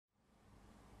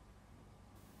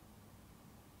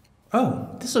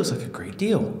Oh, this looks like a great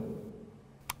deal.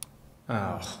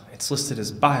 Oh, it's listed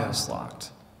as BIOS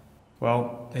locked.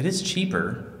 Well, it is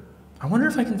cheaper. I wonder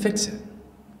if I can fix it.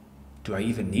 Do I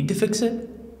even need to fix it?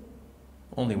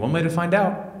 Only one way to find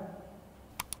out.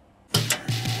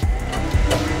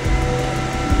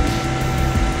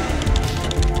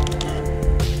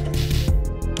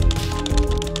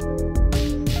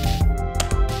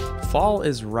 Fall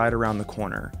is right around the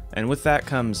corner, and with that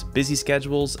comes busy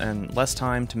schedules and less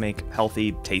time to make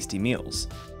healthy, tasty meals.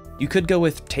 You could go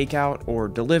with takeout or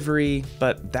delivery,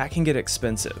 but that can get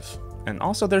expensive. And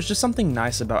also there's just something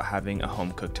nice about having a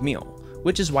home-cooked meal,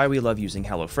 which is why we love using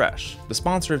HelloFresh, the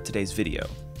sponsor of today's video.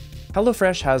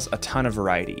 HelloFresh has a ton of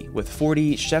variety, with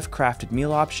 40 chef-crafted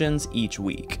meal options each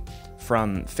week.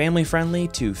 From family-friendly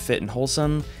to fit and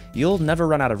wholesome, you'll never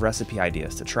run out of recipe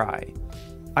ideas to try.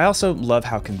 I also love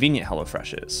how convenient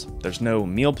HelloFresh is. There's no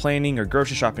meal planning or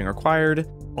grocery shopping required.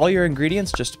 All your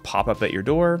ingredients just pop up at your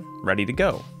door, ready to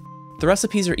go. The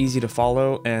recipes are easy to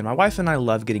follow, and my wife and I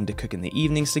love getting to cook in the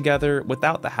evenings together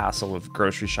without the hassle of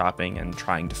grocery shopping and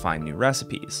trying to find new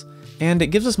recipes. And it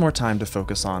gives us more time to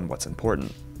focus on what's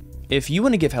important. If you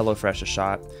want to give HelloFresh a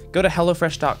shot, go to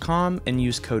HelloFresh.com and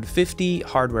use code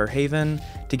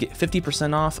 50HardwareHaven to get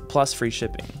 50% off plus free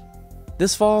shipping.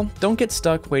 This fall, don't get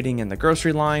stuck waiting in the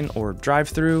grocery line or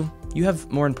drive-thru. You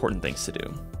have more important things to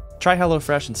do. Try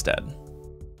HelloFresh instead.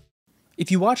 If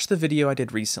you watched the video I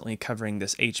did recently covering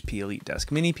this HP Elite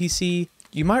Desk Mini PC,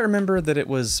 you might remember that it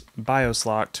was BIOS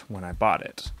locked when I bought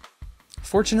it.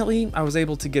 Fortunately, I was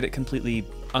able to get it completely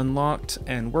unlocked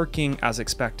and working as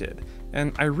expected,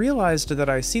 and I realized that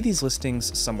I see these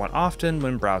listings somewhat often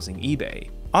when browsing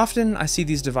eBay. Often, I see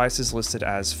these devices listed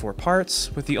as for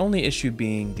parts, with the only issue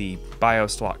being the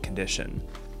BIOS lock condition.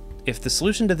 If the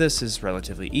solution to this is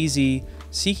relatively easy,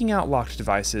 seeking out locked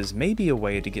devices may be a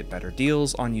way to get better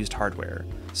deals on used hardware.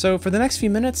 So for the next few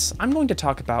minutes, I'm going to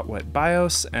talk about what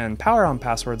BIOS and power-on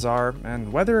passwords are,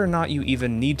 and whether or not you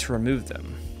even need to remove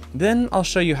them. Then I'll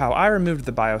show you how I removed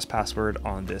the BIOS password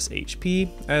on this HP,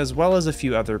 as well as a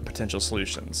few other potential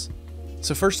solutions.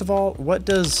 So first of all, what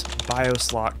does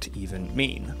BIOS locked even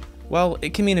mean? Well,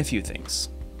 it can mean a few things.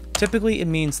 Typically, it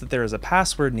means that there is a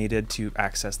password needed to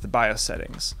access the BIOS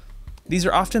settings. These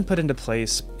are often put into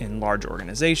place in large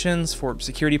organizations for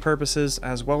security purposes,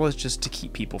 as well as just to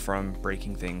keep people from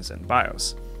breaking things in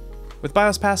BIOS. With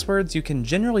BIOS passwords, you can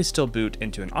generally still boot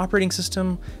into an operating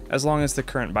system as long as the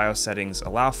current BIOS settings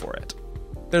allow for it.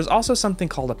 There's also something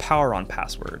called a power-on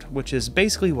password, which is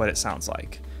basically what it sounds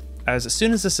like. As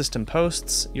soon as the system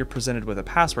posts, you're presented with a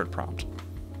password prompt.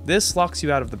 This locks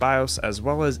you out of the BIOS as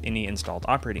well as any installed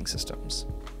operating systems.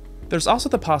 There's also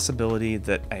the possibility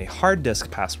that a hard disk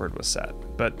password was set,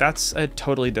 but that's a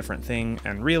totally different thing,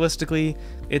 and realistically,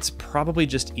 it's probably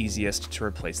just easiest to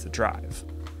replace the drive.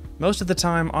 Most of the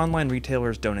time, online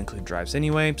retailers don't include drives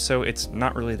anyway, so it's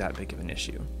not really that big of an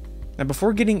issue. Now,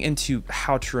 before getting into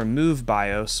how to remove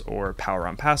BIOS or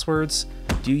power-on passwords,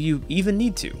 do you even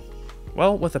need to?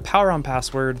 Well, with a power-on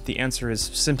password, the answer is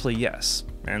simply yes,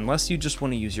 unless you just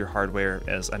want to use your hardware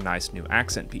as a nice new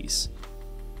accent piece.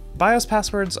 BIOS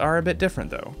passwords are a bit different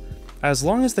though. As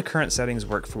long as the current settings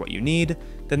work for what you need,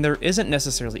 then there isn't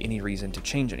necessarily any reason to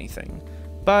change anything.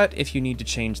 But if you need to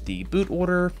change the boot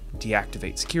order,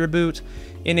 deactivate secure boot,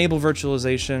 enable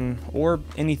virtualization, or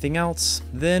anything else,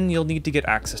 then you'll need to get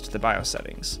access to the BIOS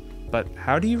settings. But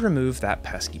how do you remove that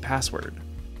pesky password?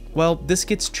 Well, this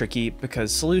gets tricky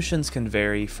because solutions can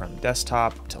vary from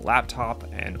desktop to laptop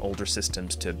and older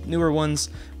systems to newer ones,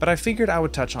 but I figured I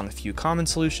would touch on a few common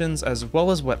solutions as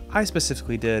well as what I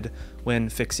specifically did when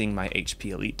fixing my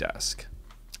HP Elite Desk.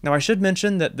 Now, I should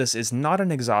mention that this is not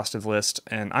an exhaustive list,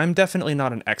 and I'm definitely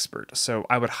not an expert, so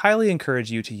I would highly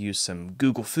encourage you to use some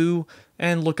Google Foo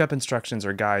and look up instructions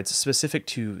or guides specific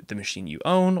to the machine you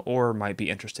own or might be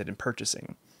interested in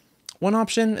purchasing. One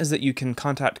option is that you can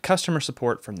contact customer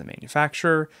support from the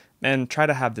manufacturer and try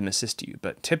to have them assist you,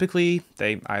 but typically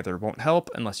they either won't help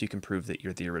unless you can prove that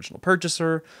you're the original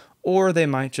purchaser, or they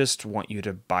might just want you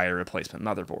to buy a replacement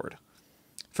motherboard.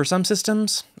 For some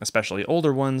systems, especially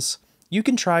older ones, you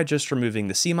can try just removing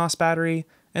the CMOS battery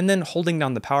and then holding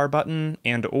down the power button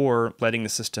and/or letting the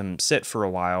system sit for a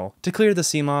while to clear the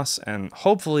CMOS and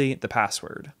hopefully the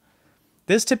password.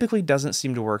 This typically doesn't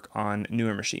seem to work on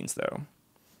newer machines though.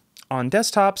 On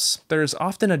desktops, there's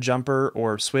often a jumper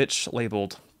or switch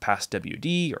labeled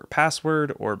passwd or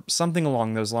password or something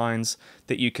along those lines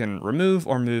that you can remove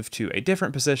or move to a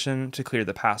different position to clear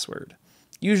the password.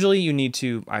 Usually you need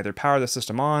to either power the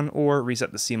system on or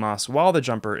reset the CMOS while the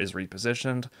jumper is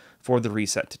repositioned for the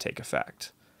reset to take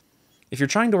effect. If you're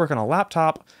trying to work on a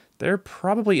laptop, There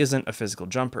probably isn't a physical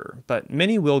jumper, but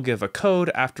many will give a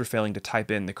code after failing to type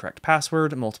in the correct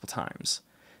password multiple times.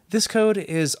 This code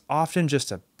is often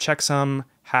just a checksum,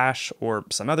 hash, or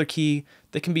some other key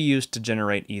that can be used to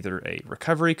generate either a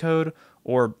recovery code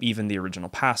or even the original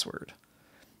password.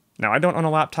 Now, I don't own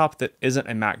a laptop that isn't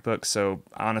a MacBook, so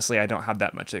honestly, I don't have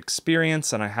that much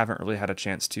experience and I haven't really had a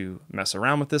chance to mess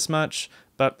around with this much,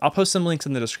 but I'll post some links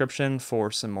in the description for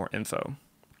some more info.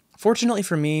 Fortunately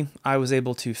for me, I was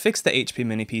able to fix the HP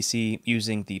Mini PC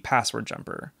using the password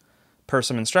jumper. Per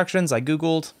some instructions I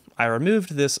googled, I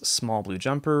removed this small blue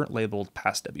jumper labeled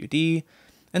passwd,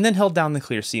 and then held down the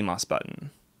clear CMOS button.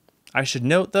 I should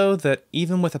note though that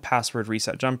even with a password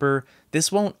reset jumper,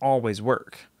 this won't always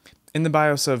work. In the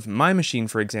BIOS of my machine,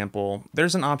 for example,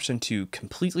 there's an option to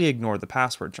completely ignore the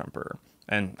password jumper,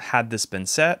 and had this been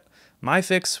set, my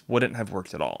fix wouldn't have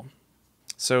worked at all.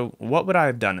 So what would I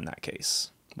have done in that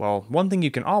case? Well, one thing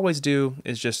you can always do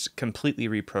is just completely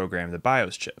reprogram the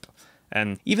BIOS chip,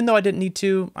 and even though I didn't need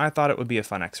to, I thought it would be a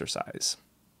fun exercise.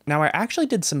 Now, I actually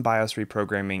did some BIOS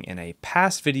reprogramming in a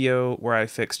past video where I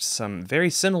fixed some very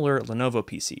similar Lenovo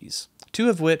PCs, two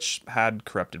of which had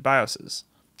corrupted BIOSes.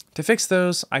 To fix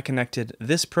those, I connected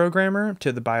this programmer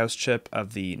to the BIOS chip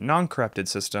of the non-corrupted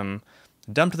system,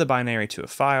 dumped the binary to a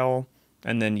file,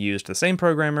 and then used the same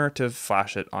programmer to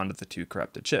flash it onto the two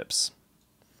corrupted chips.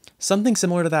 Something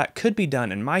similar to that could be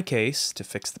done in my case to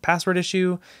fix the password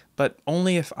issue, but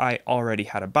only if I already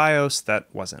had a BIOS that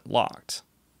wasn't locked.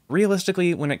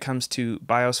 Realistically, when it comes to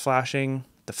BIOS flashing,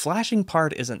 the flashing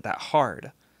part isn't that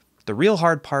hard. The real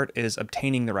hard part is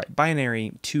obtaining the right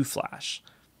binary to flash.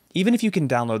 Even if you can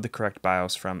download the correct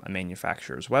BIOS from a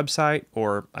manufacturer's website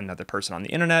or another person on the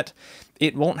internet,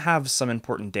 it won't have some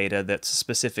important data that's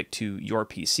specific to your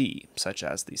PC, such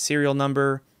as the serial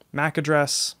number, MAC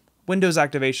address, Windows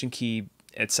activation key,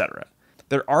 etc.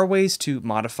 There are ways to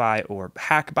modify or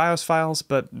hack BIOS files,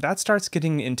 but that starts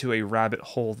getting into a rabbit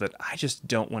hole that I just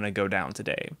don't want to go down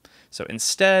today. So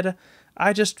instead,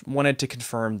 I just wanted to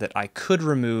confirm that I could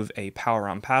remove a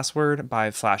power-on password by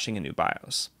flashing a new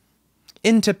BIOS.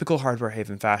 In typical Hardware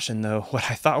Haven fashion, though, what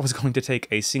I thought was going to take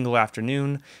a single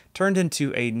afternoon turned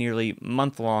into a nearly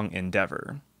month-long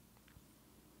endeavor.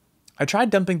 I tried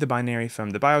dumping the binary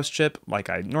from the BIOS chip like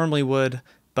I normally would,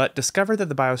 but discovered that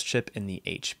the BIOS chip in the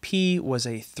HP was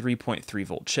a 3.3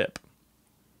 volt chip.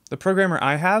 The programmer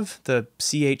I have, the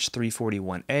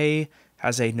CH341A,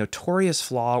 has a notorious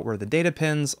flaw where the data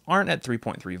pins aren't at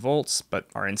 3.3 volts, but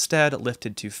are instead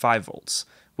lifted to 5 volts,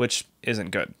 which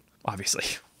isn't good, obviously.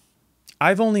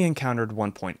 I've only encountered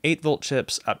 1.8 volt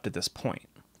chips up to this point.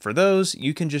 For those,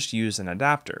 you can just use an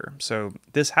adapter, so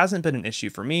this hasn't been an issue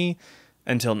for me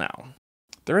until now.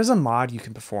 There is a mod you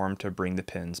can perform to bring the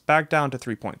pins back down to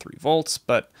 3.3 volts,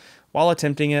 but while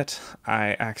attempting it,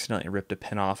 I accidentally ripped a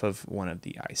pin off of one of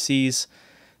the ICs,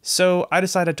 so I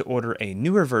decided to order a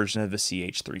newer version of the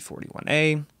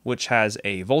CH341A, which has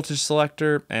a voltage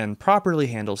selector and properly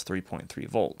handles 3.3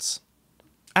 volts.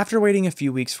 After waiting a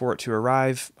few weeks for it to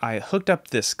arrive, I hooked up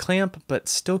this clamp but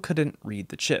still couldn't read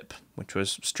the chip, which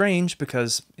was strange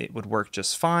because it would work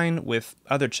just fine with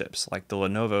other chips like the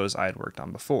Lenovo's I had worked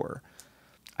on before.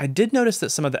 I did notice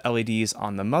that some of the LEDs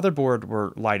on the motherboard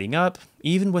were lighting up,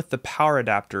 even with the power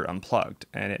adapter unplugged,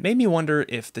 and it made me wonder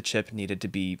if the chip needed to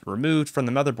be removed from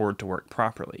the motherboard to work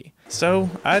properly.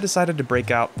 So I decided to break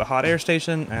out the hot air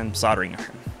station and soldering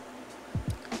iron.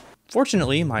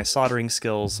 Fortunately, my soldering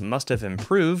skills must have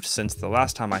improved since the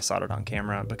last time I soldered on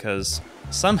camera, because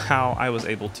somehow I was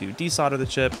able to desolder the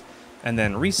chip and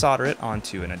then resolder it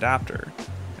onto an adapter.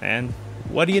 And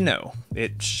what do you know?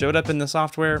 It showed up in the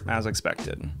software as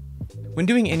expected. When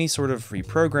doing any sort of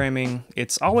reprogramming,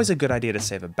 it's always a good idea to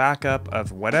save a backup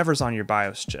of whatever's on your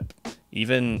BIOS chip,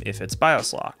 even if it's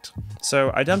BIOS locked.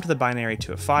 So I dumped the binary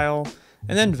to a file,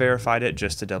 and then verified it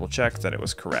just to double check that it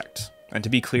was correct. And to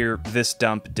be clear, this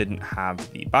dump didn't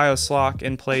have the BIOS lock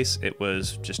in place, it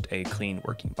was just a clean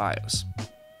working BIOS.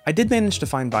 I did manage to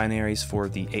find binaries for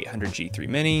the 800G3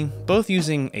 Mini, both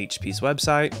using HP's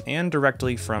website and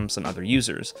directly from some other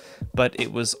users, but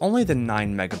it was only the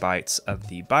 9 megabytes of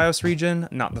the BIOS region,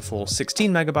 not the full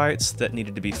 16 megabytes that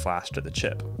needed to be flashed to the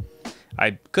chip.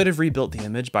 I could have rebuilt the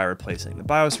image by replacing the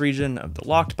BIOS region of the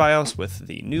locked BIOS with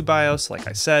the new BIOS, like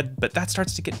I said, but that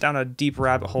starts to get down a deep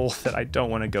rabbit hole that I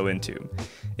don't want to go into.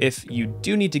 If you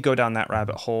do need to go down that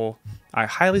rabbit hole, I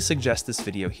highly suggest this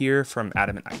video here from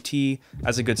Adamant IT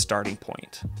as a good starting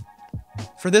point.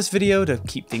 For this video, to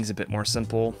keep things a bit more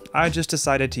simple, I just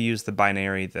decided to use the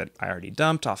binary that I already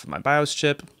dumped off of my BIOS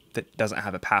chip that doesn't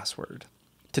have a password.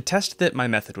 To test that my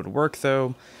method would work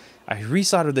though, I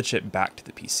resoldered the chip back to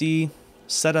the PC,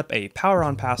 set up a power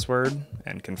on password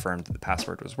and confirmed that the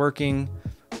password was working,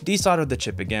 desoldered the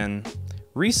chip again,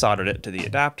 resoldered it to the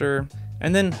adapter,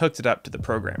 and then hooked it up to the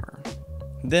programmer.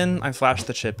 Then I flashed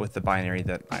the chip with the binary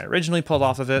that I originally pulled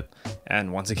off of it,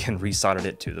 and once again resoldered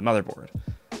it to the motherboard.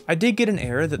 I did get an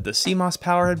error that the CMOS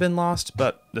power had been lost,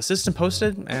 but the system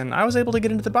posted, and I was able to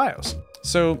get into the BIOS.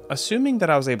 So, assuming that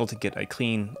I was able to get a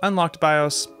clean, unlocked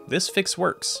BIOS, this fix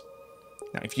works.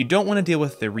 Now, if you don't want to deal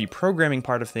with the reprogramming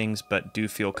part of things, but do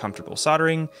feel comfortable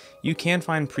soldering, you can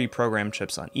find pre-programmed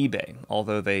chips on eBay,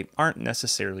 although they aren't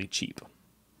necessarily cheap.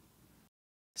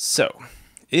 So,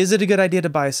 is it a good idea to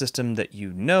buy a system that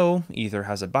you know either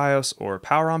has a BIOS or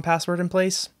power on password in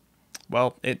place?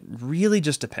 Well, it really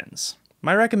just depends.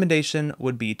 My recommendation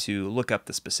would be to look up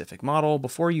the specific model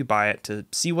before you buy it to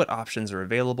see what options are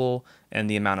available and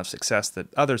the amount of success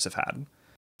that others have had.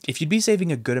 If you'd be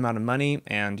saving a good amount of money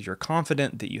and you're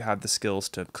confident that you have the skills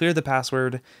to clear the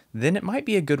password, then it might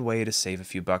be a good way to save a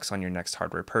few bucks on your next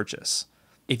hardware purchase.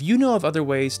 If you know of other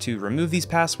ways to remove these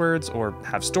passwords or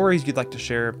have stories you'd like to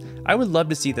share, I would love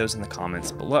to see those in the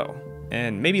comments below.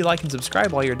 And maybe like and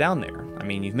subscribe while you're down there. I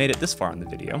mean, you've made it this far in the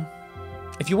video.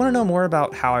 If you want to know more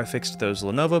about how I fixed those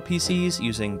Lenovo PCs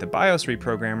using the BIOS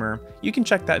reprogrammer, you can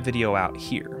check that video out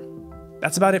here.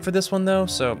 That's about it for this one though,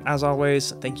 so as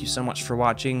always, thank you so much for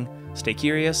watching, stay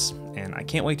curious, and I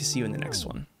can't wait to see you in the next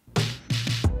one.